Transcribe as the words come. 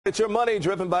It's Your Money,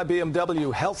 driven by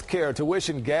BMW. Healthcare,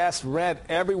 tuition, gas, rent,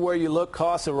 everywhere you look,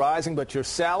 costs are rising, but your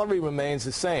salary remains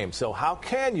the same. So how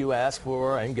can you ask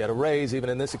for and get a raise even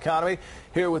in this economy?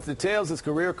 Here with details is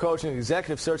career coach and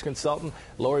executive search consultant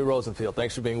Lori Rosenfield.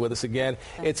 Thanks for being with us again.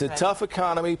 It's a tough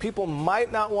economy. People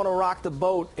might not want to rock the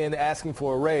boat in asking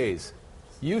for a raise.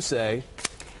 You say...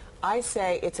 I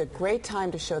say it's a great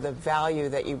time to show the value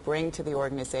that you bring to the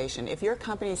organization. If your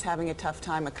company is having a tough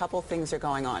time, a couple things are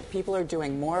going on. People are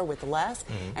doing more with less,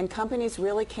 and companies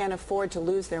really can't afford to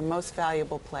lose their most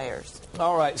valuable players.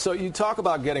 All right, so you talk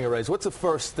about getting a raise. What's the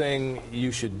first thing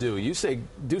you should do? You say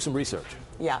do some research.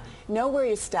 Yeah, know where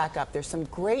you stack up. There's some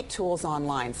great tools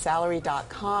online,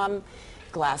 salary.com.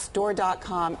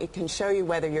 Glassdoor.com. It can show you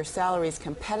whether your salary is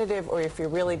competitive or if you're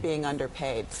really being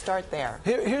underpaid. Start there.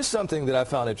 Here's something that I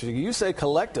found interesting. You say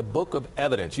collect a book of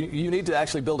evidence. You need to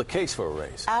actually build a case for a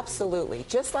raise. Absolutely.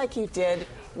 Just like you did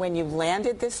when you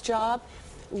landed this job,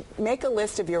 make a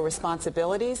list of your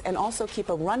responsibilities and also keep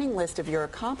a running list of your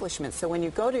accomplishments. So when you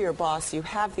go to your boss, you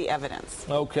have the evidence.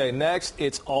 Okay, next,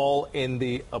 it's all in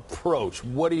the approach.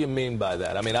 What do you mean by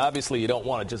that? I mean, obviously, you don't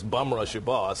want to just bum rush your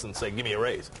boss and say, give me a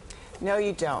raise. No,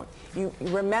 you don't. You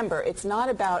remember, it's not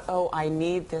about, oh, I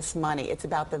need this money. It's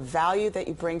about the value that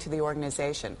you bring to the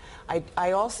organization.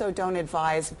 I also don't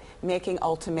advise making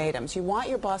ultimatums. You want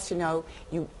your boss to know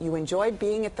you enjoy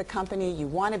being at the company, you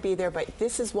want to be there, but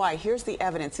this is why. Here's the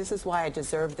evidence. This is why I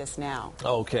deserve this now.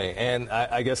 Okay, and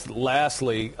I guess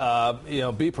lastly,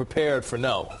 be prepared for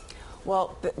no.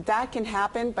 Well, that can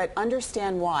happen, but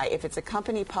understand why. If it's a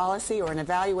company policy or an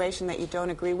evaluation that you don't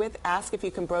agree with, ask if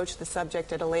you can broach the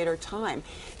subject at a later time.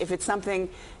 If it's something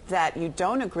that you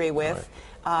don't agree with,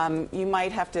 you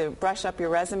might have to brush up your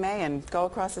resume and go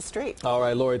across the street. All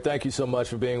right, Lori, thank you so much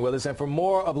for being with us. And for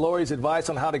more of Lori's advice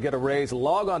on how to get a raise,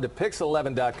 log on to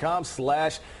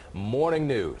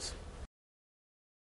pix11.com/morningnews.